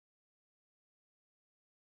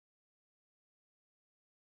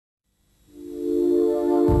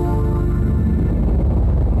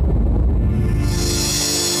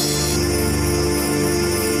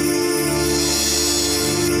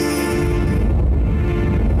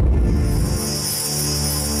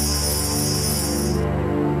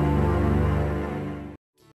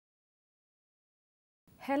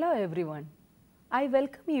Hello everyone. I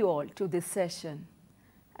welcome you all to this session,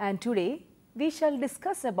 and today we shall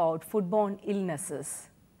discuss about foodborne illnesses.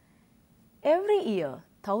 Every year,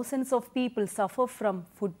 thousands of people suffer from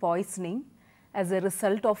food poisoning as a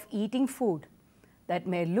result of eating food that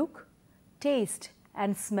may look, taste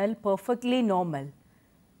and smell perfectly normal,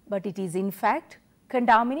 but it is in fact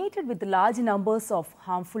contaminated with large numbers of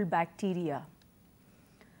harmful bacteria.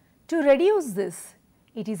 To reduce this,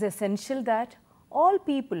 it is essential that all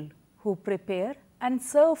people who prepare and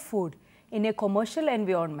serve food in a commercial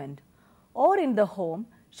environment or in the home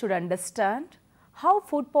should understand how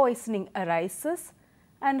food poisoning arises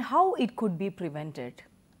and how it could be prevented.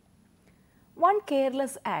 One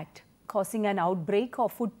careless act causing an outbreak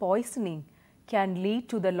of food poisoning can lead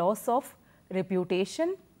to the loss of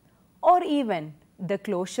reputation or even the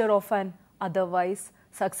closure of an otherwise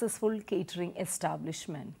successful catering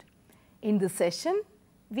establishment. In this session,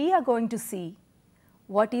 we are going to see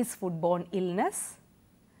what is foodborne illness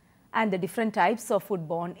and the different types of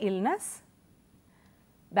foodborne illness,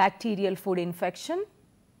 bacterial food infection,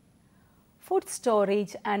 food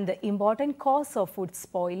storage and the important cause of food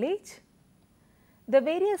spoilage, the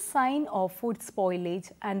various signs of food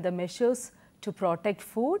spoilage and the measures to protect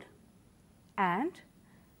food, and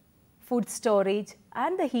food storage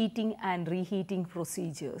and the heating and reheating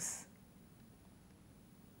procedures.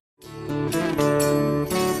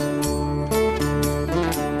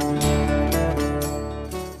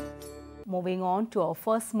 Moving on to our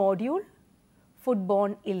first module,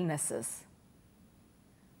 foodborne illnesses.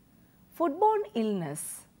 Foodborne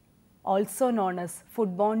illness, also known as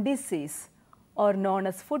foodborne disease or known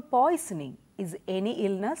as food poisoning, is any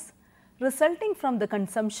illness resulting from the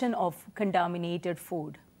consumption of contaminated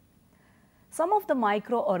food. Some of the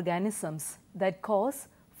microorganisms that cause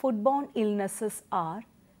foodborne illnesses are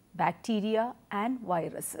bacteria and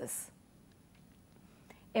viruses.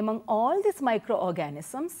 Among all these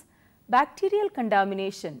microorganisms, bacterial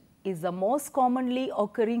contamination is the most commonly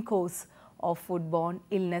occurring cause of foodborne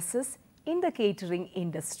illnesses in the catering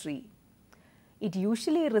industry. It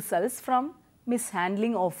usually results from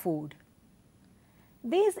mishandling of food.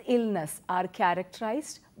 These illnesses are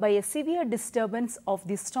characterized by a severe disturbance of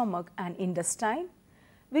the stomach and intestine,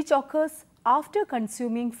 which occurs after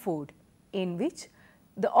consuming food in which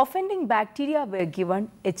the offending bacteria were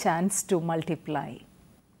given a chance to multiply.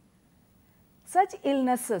 Such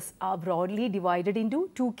illnesses are broadly divided into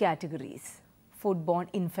two categories: foodborne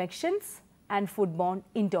infections and foodborne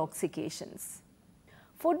intoxications.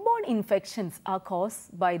 Foodborne infections are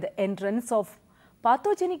caused by the entrance of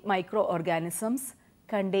pathogenic microorganisms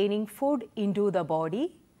containing food into the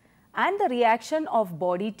body and the reaction of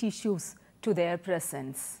body tissues to their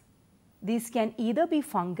presence. These can either be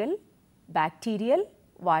fungal, bacterial,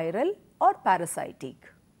 viral or parasitic.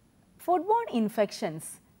 Foodborne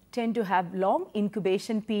infections tend to have long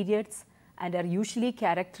incubation periods and are usually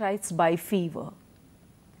characterized by fever.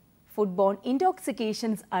 Foodborne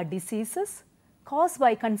intoxications are diseases caused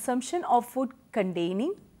by consumption of food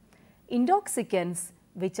containing intoxicants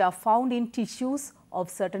which are found in tissues of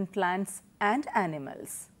certain plants and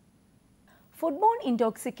animals. Foodborne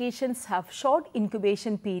intoxications have short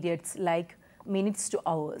incubation periods like minutes to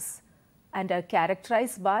hours and are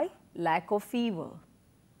characterized by lack of fever.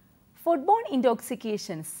 Foodborne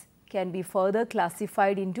intoxications can be further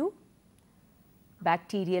classified into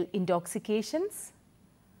bacterial intoxications,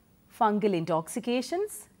 fungal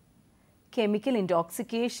intoxications, chemical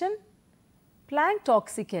intoxication, plant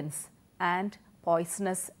toxicants and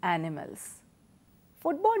poisonous animals.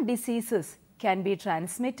 Foodborne diseases can be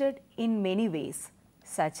transmitted in many ways,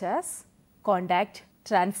 such as contact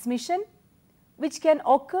transmission, which can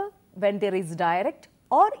occur when there is direct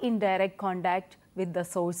or indirect contact with the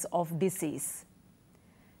source of disease.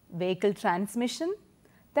 Vehicle transmission,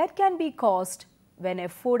 that can be caused when a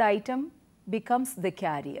food item becomes the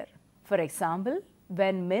carrier. For example,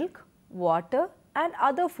 when milk, water and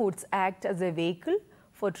other foods act as a vehicle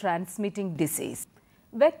for transmitting disease.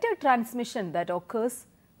 Vector transmission, that occurs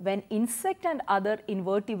when insect and other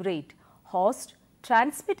invertebrate host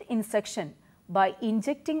transmit infection by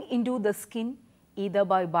injecting into the skin either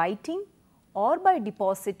by biting or by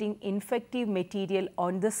depositing infective material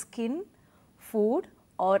on the skin, food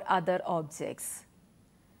or other objects.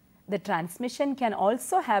 The transmission can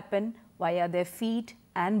also happen via their feet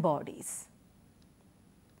and bodies.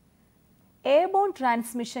 Airborne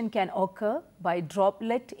transmission can occur by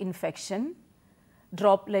droplet infection,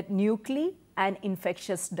 droplet nuclei and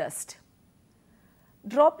infectious dust.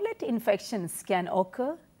 Droplet infections can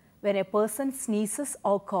occur when a person sneezes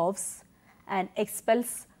or coughs and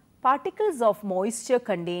expels particles of moisture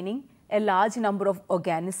containing a large number of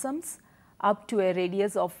organisms up to a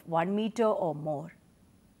radius of 1 meter or more.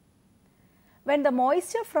 When the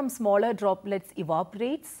moisture from smaller droplets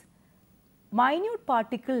evaporates, minute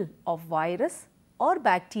particles of virus or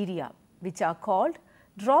bacteria, which are called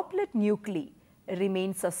droplet nuclei,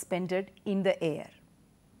 remain suspended in the air.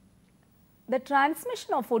 The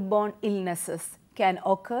transmission of foodborne illnesses can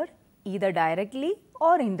occur either directly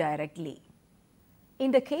or indirectly.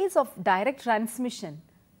 In the case of direct transmission,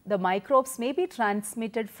 the microbes may be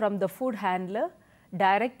transmitted from the food handler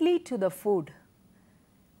directly to the food.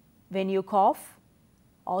 When you cough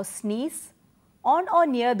or sneeze on or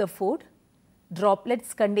near the food,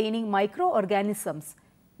 droplets containing microorganisms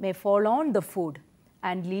may fall on the food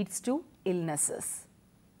and leads to illnesses.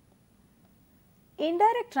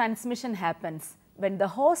 Indirect transmission happens when the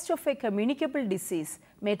host of a communicable disease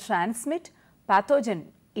may transmit pathogen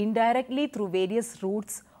indirectly through various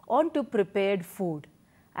routes onto prepared food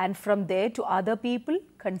and from there to other people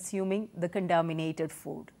consuming the contaminated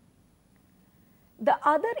food. The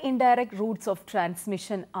other indirect routes of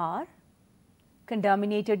transmission are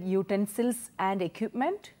contaminated utensils and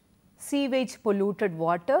equipment, sewage polluted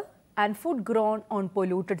water and food grown on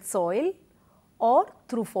polluted soil or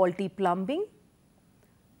through faulty plumbing,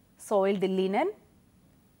 soiled linen,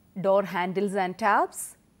 door handles and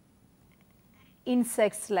tabs,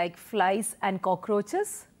 insects like flies and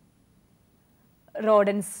cockroaches,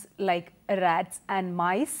 rodents like rats and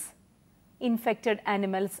mice, infected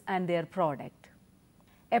animals and their product.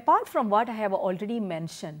 Apart from what I have already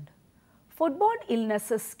mentioned, foodborne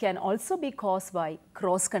illnesses can also be caused by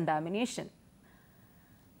cross-contamination.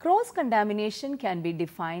 Cross-contamination can be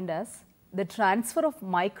defined as the transfer of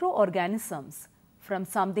microorganisms from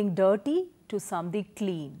something dirty to something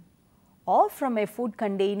clean, or from a food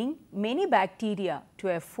containing many bacteria to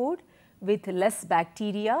a food with less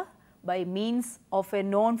bacteria by means of a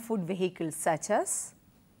non-food vehicle such as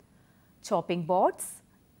chopping boards,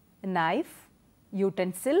 knife,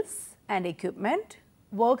 utensils and equipment,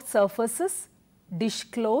 work surfaces,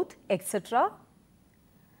 dishcloth, etc.,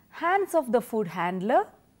 hands of the food handler,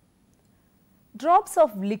 drops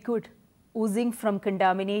of liquid oozing from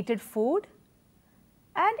contaminated food,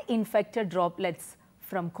 and infected droplets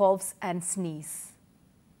from coughs and sneeze.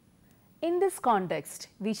 In this context,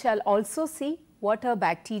 we shall also see what are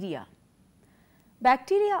bacteria.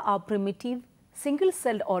 Bacteria are primitive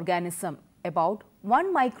single-celled organisms about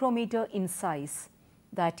 1 micrometer in size,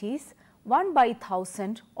 that is 1 by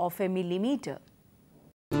 1000 of a millimeter.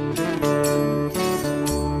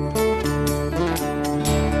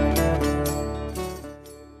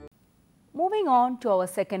 Moving on to our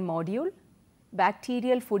second module,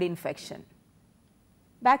 bacterial food infection.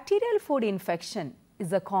 Bacterial food infection is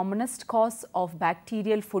the commonest cause of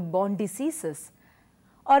bacterial foodborne diseases.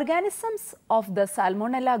 Organisms of the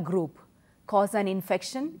Salmonella group cause an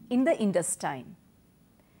infection in the intestine.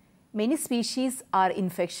 Many species are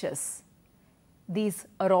infectious. These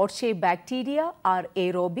rod-shaped bacteria are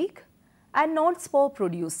aerobic and non-spore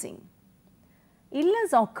producing.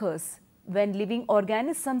 Illness occurs when living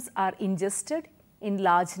organisms are ingested in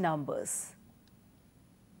large numbers.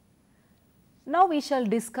 Now we shall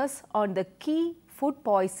discuss on the key food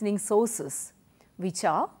poisoning sources, which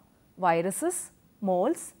are viruses,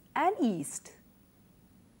 molds and yeast.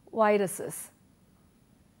 Viruses.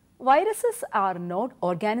 Viruses are not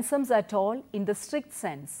organisms at all in the strict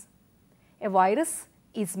sense. A virus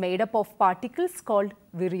is made up of particles called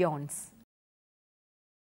virions.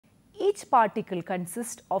 Each particle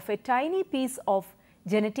consists of a tiny piece of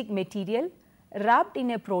genetic material wrapped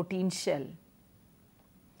in a protein shell.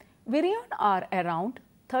 Virions are around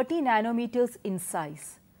 30 nanometers in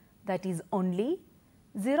size, that is only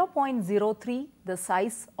 0.03 the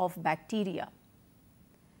size of bacteria.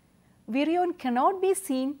 Virion cannot be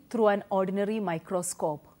seen through an ordinary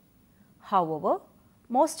microscope. However,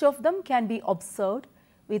 most of them can be observed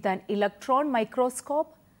with an electron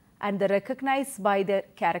microscope and they are recognized by their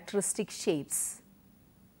characteristic shapes.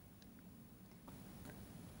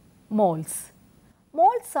 Molds.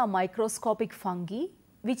 Molds are microscopic fungi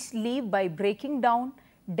which live by breaking down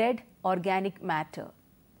dead organic matter.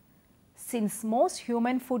 Since most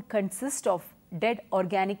human food consists of dead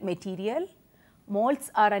organic material,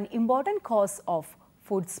 molds are an important cause of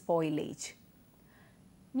food spoilage.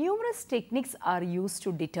 Numerous techniques are used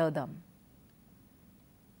to deter them.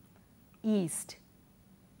 Yeast.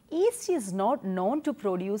 Yeast is not known to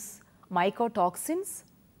produce mycotoxins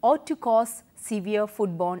or to cause severe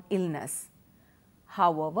foodborne illness.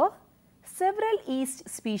 However, several yeast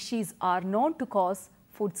species are known to cause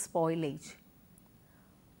food spoilage.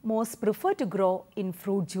 Most prefer to grow in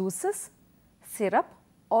fruit juices, syrup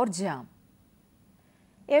or jam.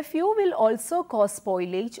 A few will also cause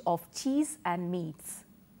spoilage of cheese and meats.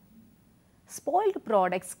 Spoiled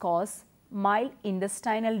products cause mild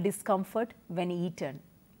intestinal discomfort when eaten.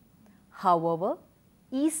 However,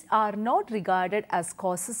 yeast are not regarded as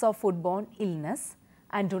causes of foodborne illness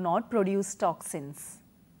and do not produce toxins.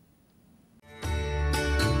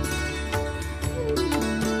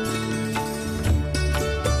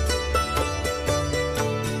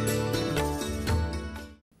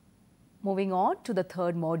 Moving on to the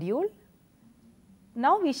third module.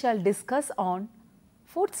 Now we shall discuss on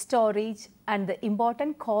food storage and the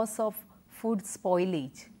important cause of food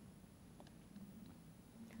spoilage.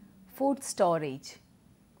 Food storage.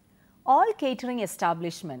 All catering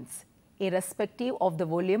establishments, irrespective of the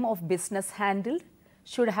volume of business handled,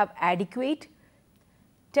 should have adequate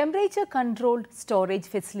temperature controlled storage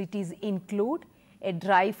facilities include a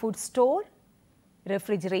dry food store,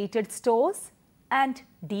 refrigerated stores and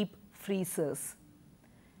deep freezers.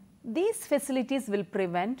 These facilities will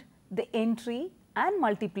prevent the entry and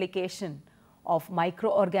multiplication of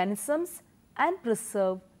microorganisms and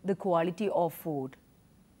preserve the quality of food.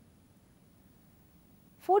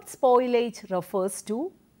 Food spoilage refers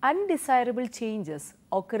to undesirable changes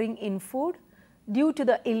occurring in food due to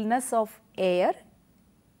the illness of air,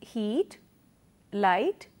 heat,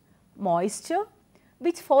 light, moisture,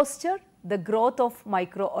 which foster the growth of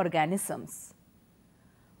microorganisms.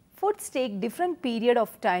 Foods take different period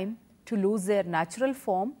of time to lose their natural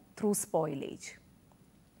form through spoilage.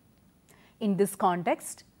 In this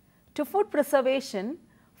context, to food preservation,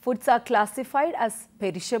 foods are classified as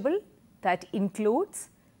perishable, that includes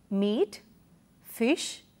meat,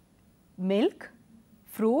 fish, milk,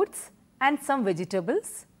 fruits and some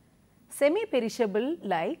vegetables, semi-perishable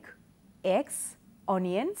like eggs,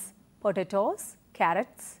 onions, potatoes,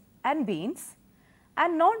 carrots and beans,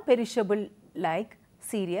 and non-perishable like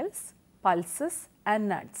cereals, pulses and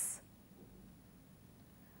nuts.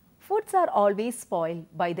 Foods are always spoiled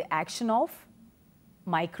by the action of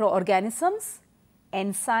microorganisms,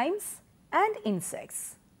 enzymes and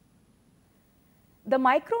insects. The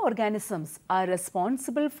microorganisms are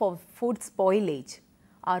responsible for food spoilage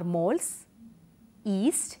are molds,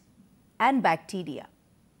 yeast and bacteria.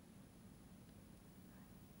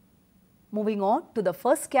 Moving on to the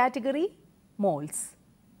first category, molds.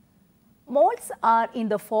 Molds are in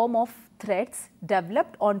the form of threads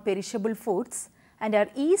developed on perishable foods and are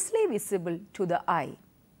easily visible to the eye.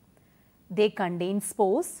 They contain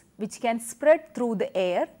spores which can spread through the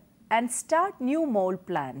air and start new mold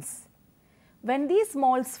plants. When these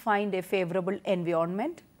molds find a favorable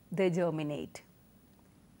environment, they germinate.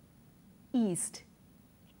 Yeast.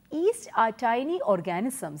 Yeast are tiny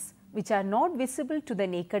organisms which are not visible to the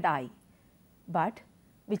naked eye, but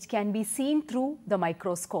which can be seen through the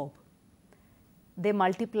microscope. They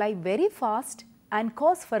multiply very fast and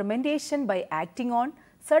cause fermentation by acting on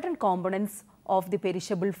certain components of the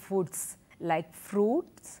perishable foods like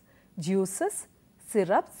fruits, juices,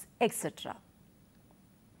 syrups, etc.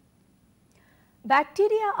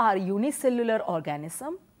 Bacteria are unicellular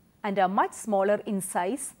organisms and are much smaller in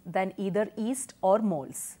size than either yeast or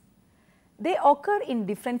molds. They occur in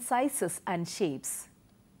different sizes and shapes.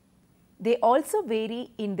 They also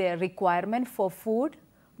vary in their requirement for food,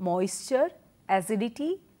 moisture,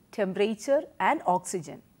 acidity, temperature and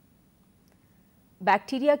oxygen.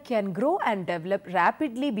 Bacteria can grow and develop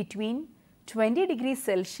rapidly between 20 degrees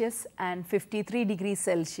Celsius and 53 degrees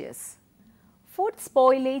Celsius. Food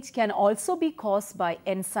spoilage can also be caused by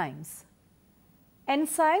enzymes.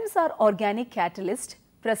 Enzymes are organic catalysts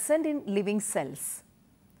present in living cells.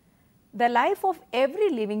 The life of every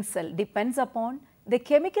living cell depends upon the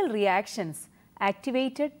chemical reactions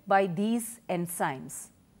activated by these enzymes.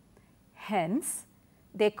 Hence,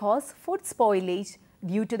 they cause food spoilage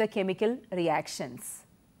due to the chemical reactions.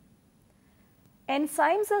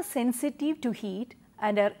 Enzymes are sensitive to heat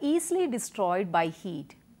and are easily destroyed by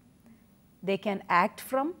heat. They can act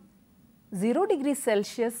from 0 degrees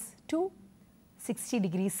Celsius to 60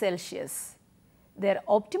 degrees Celsius. Their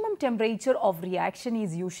optimum temperature of reaction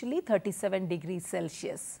is usually 37 degrees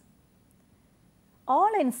Celsius.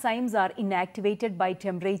 All enzymes are inactivated by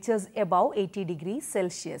temperatures above 80 degrees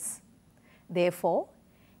Celsius. Therefore,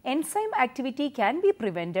 enzyme activity can be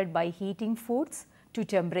prevented by heating foods to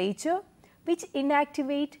temperature which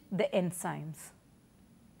inactivate the enzymes.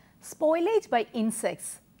 Spoilage by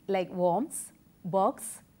insects like worms,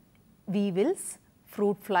 bugs, weevils,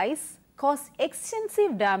 fruit flies cause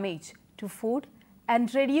extensive damage to food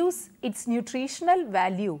and reduce its nutritional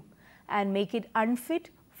value and make it unfit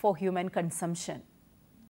for human consumption.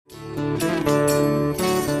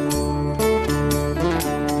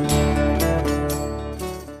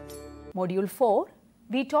 Module 4,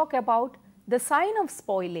 we talk about the sign of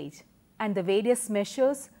spoilage and the various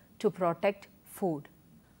measures to protect food.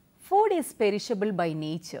 Food is perishable by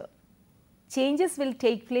nature. Changes will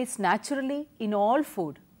take place naturally in all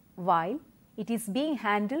food while it is being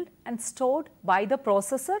handled and stored by the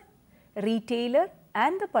processor, retailer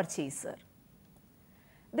and the purchaser.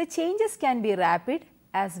 The changes can be rapid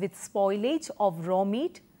as with spoilage of raw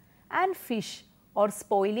meat and fish, or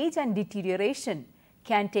spoilage and deterioration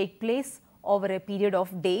can take place over a period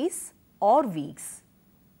of days or weeks.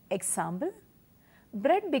 Example,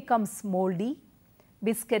 bread becomes moldy,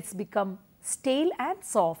 biscuits become stale and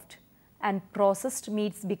soft, and processed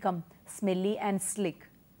meats become smelly and slick.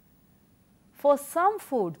 For some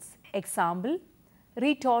foods, example,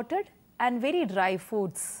 retorted and very dry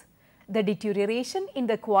foods, the deterioration in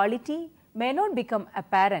the quality may not become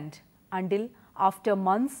apparent until after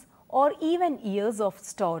months or even years of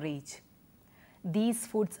storage. These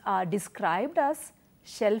foods are described as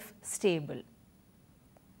shelf stable.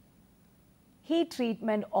 Heat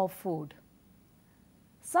treatment of food.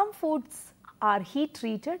 Some foods are heat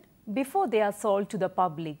treated before they are sold to the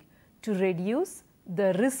public to reduce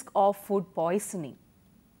the risk of food poisoning.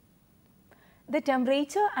 The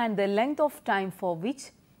temperature and the length of time for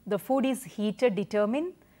which the food is heated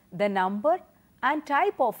determine the number and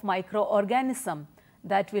type of microorganism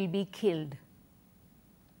that will be killed.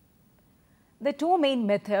 The two main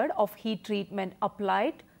methods of heat treatment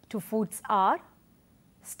applied to foods are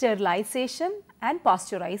sterilization and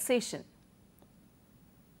pasteurization.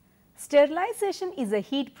 Sterilization is a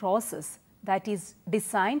heat process that is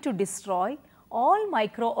designed to destroy all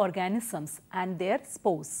microorganisms and their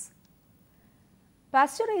spores.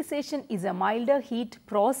 Pasteurization is a milder heat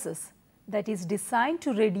process that is designed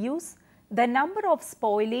to reduce the number of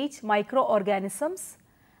spoilage microorganisms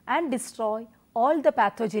and destroy all the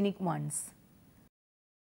pathogenic ones.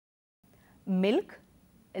 Milk,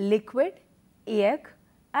 liquid, egg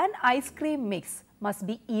and ice cream mix must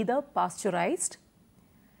be either pasteurized,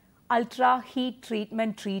 ultra heat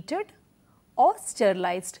treatment treated or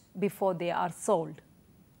sterilized before they are sold.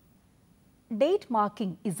 Date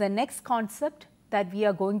marking is the next concept that we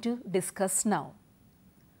are going to discuss now.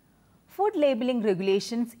 Food labeling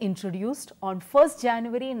regulations introduced on 1st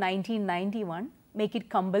January 1991 make it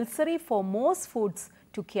compulsory for most foods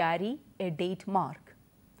to carry a date mark.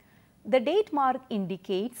 The date mark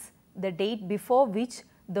indicates the date before which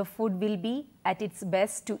the food will be at its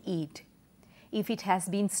best to eat, if it has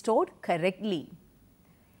been stored correctly.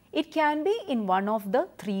 It can be in one of the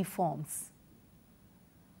three forms.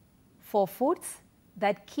 For foods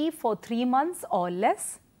that keep for 3 months or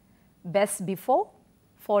less, best before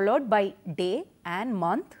followed by day and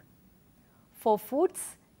month. For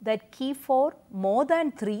foods that keep for more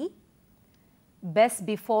than 3, best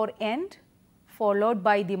before end followed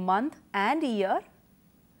by the month and year.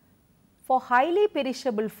 For highly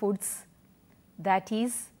perishable foods, that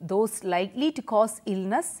is those likely to cause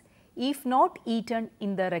illness if not eaten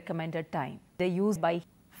in the recommended time, they use by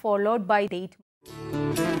followed by date.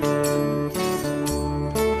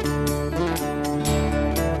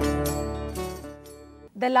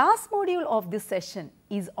 The last module of this session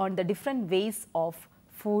is on the different ways of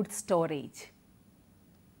food storage.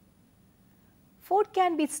 Food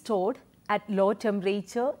can be stored at low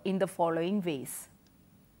temperature in the following ways.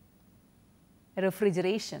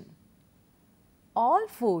 Refrigeration. All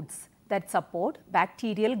foods that support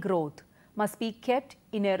bacterial growth must be kept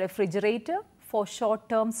in a refrigerator for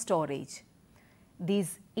short-term storage.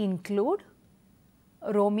 These include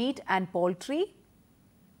raw meat and poultry,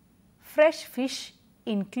 fresh fish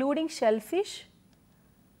including shellfish,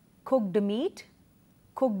 cooked meat,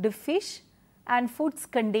 cooked fish and foods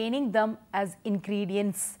containing them as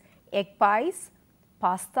ingredients, egg pies,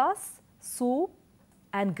 pastas, soup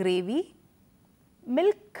and gravy,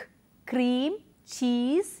 milk, cream,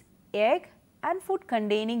 cheese, egg and food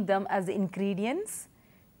containing them as ingredients,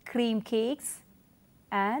 cream cakes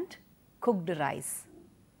and cooked rice.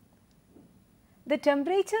 The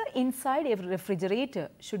temperature inside a refrigerator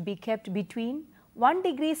should be kept between 1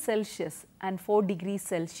 degree Celsius and 4 degrees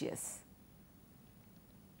Celsius.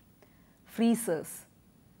 Freezers.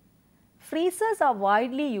 Freezers are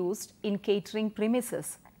widely used in catering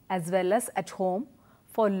premises as well as at home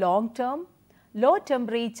for long-term,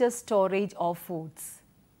 low-temperature storage of foods.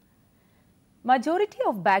 Majority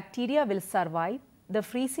of bacteria will survive the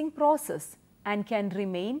freezing process and can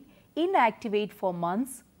remain inactivate for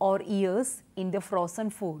months or years in the frozen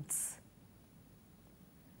foods.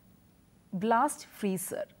 Blast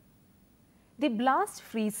freezer. The blast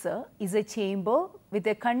freezer is a chamber with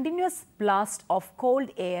a continuous blast of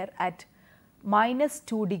cold air at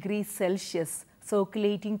 -2 degrees Celsius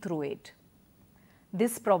circulating through it.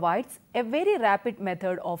 This provides a very rapid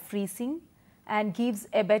method of freezing and gives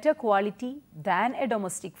a better quality than a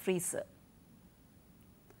domestic freezer.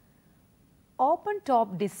 Open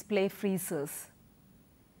top display freezers.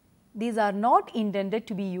 These are not intended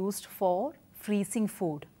to be used for freezing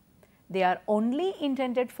food. They are only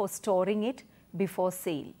intended for storing it before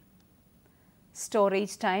sale.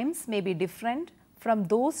 Storage times may be different from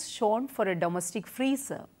those shown for a domestic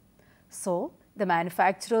freezer, so the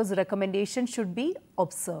manufacturer's recommendation should be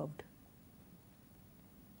observed.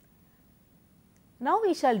 Now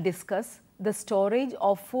we shall discuss the storage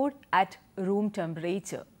of food at room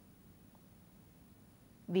temperature.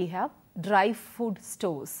 We have dry food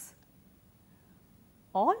stores.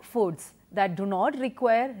 All foods that do not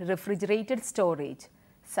require refrigerated storage,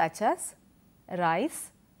 such as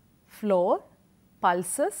rice, flour,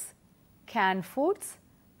 pulses, canned foods,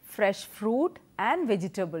 fresh fruit and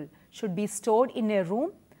vegetable should be stored in a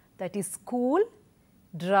room that is cool,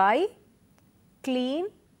 dry, clean,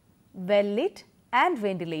 well lit and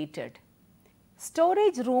ventilated.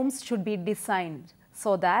 Storage rooms should be designed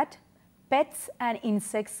so that pets and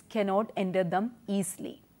insects cannot enter them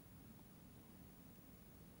easily.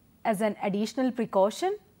 As an additional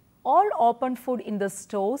precaution, all open food in the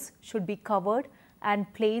stores should be covered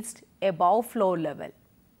and placed above floor level.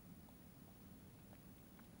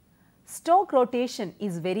 Stock rotation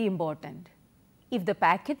is very important. If the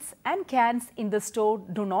packets and cans in the store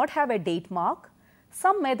do not have a date mark,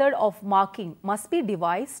 some method of marking must be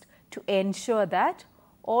devised to ensure that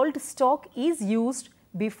old stock is used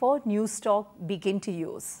before new stock begin to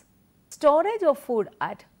use. Storage of food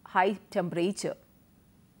at high temperature.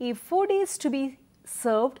 If food is to be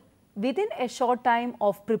served within a short time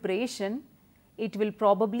of preparation, it will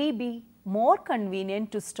probably be more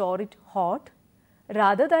convenient to store it hot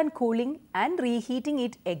rather than cooling and reheating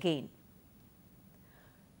it again.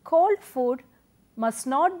 Cold food must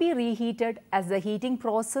not be reheated as the heating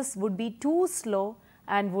process would be too slow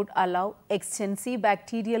and would allow extensive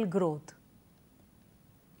bacterial growth.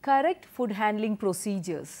 Correct food handling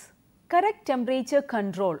procedures. Correct temperature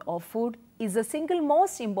control of food is the single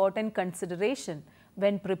most important consideration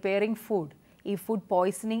when preparing food if food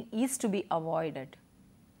poisoning is to be avoided.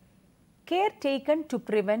 Care taken to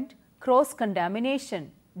prevent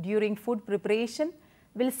cross-contamination during food preparation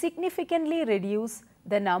will significantly reduce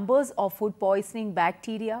the numbers of food poisoning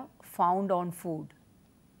bacteria found on food.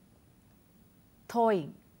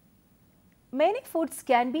 Thawing. Many foods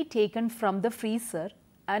can be taken from the freezer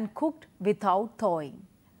and cooked without thawing,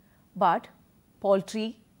 but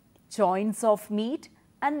poultry, joints of meat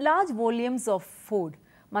and large volumes of food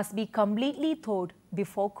must be completely thawed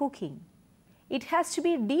before cooking. It has to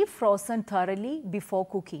be defrozen thoroughly before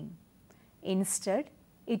cooking. Instead,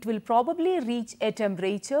 it will probably reach a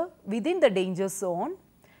temperature within the danger zone,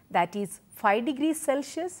 that is 5 degrees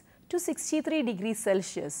Celsius to 63 degrees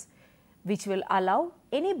Celsius, which will allow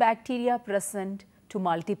any bacteria present to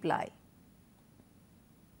multiply.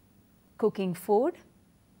 Cooking food.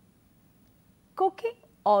 Cooking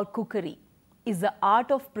or cookery is the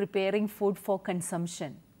art of preparing food for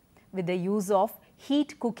consumption with the use of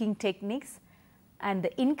heat cooking techniques, and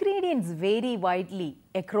the ingredients vary widely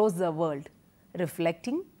across the world,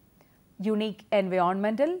 reflecting unique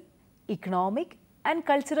environmental, economic and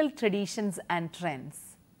cultural traditions and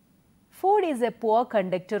trends. Food is a poor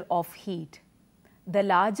conductor of heat. The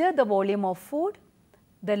larger the volume of food,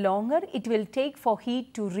 the longer it will take for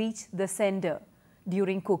heat to reach the center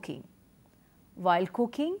during cooking. While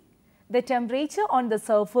cooking, the temperature on the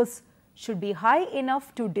surface should be high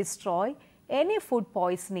enough to destroy any food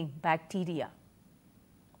poisoning bacteria.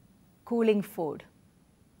 Cooling food.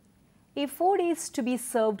 If food is to be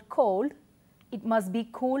served cold, it must be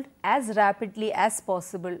cooled as rapidly as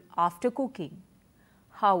possible after cooking.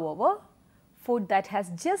 However, food that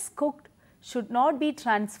has just cooked should not be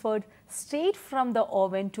transferred straight from the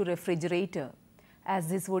oven to refrigerator, as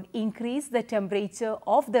this would increase the temperature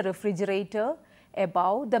of the refrigerator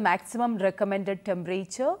above the maximum recommended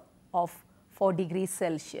temperature of 4 degrees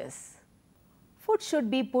Celsius. Food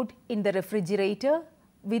should be put in the refrigerator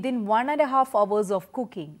within 1.5 hours of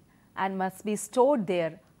cooking and must be stored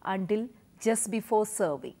there until just before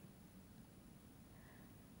serving.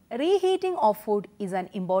 Reheating of food is an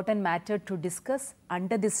important matter to discuss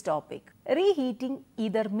under this topic. Reheating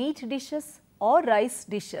either meat dishes or rice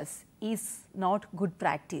dishes is not good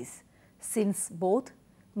practice, since both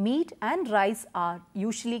meat and rice are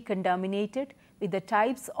usually contaminated with the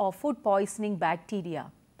types of food poisoning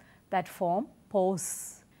bacteria that form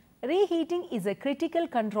pores. Reheating is a critical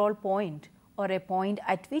control point, or a point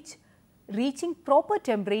at which reaching proper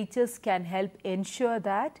temperatures can help ensure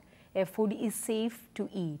that a food is safe to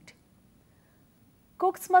eat.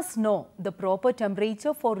 Cooks must know the proper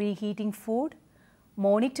temperature for reheating food,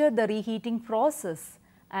 monitor the reheating process,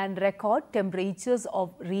 and record temperatures of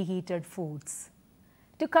reheated foods.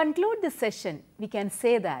 To conclude this session, we can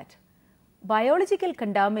say that biological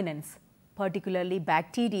contaminants, particularly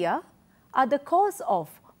bacteria, are the cause of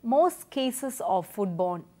most cases of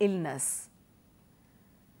foodborne illness.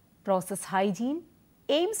 Process hygiene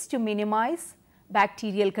aims to minimize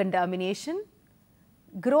bacterial contamination,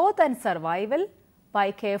 growth and survival by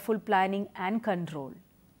careful planning and control.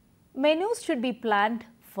 Menus should be planned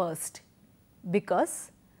first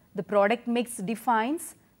because the product mix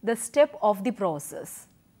defines the step of the process.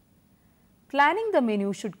 Planning the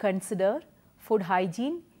menu should consider food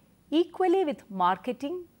hygiene equally with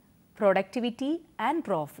marketing, productivity and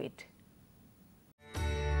profit.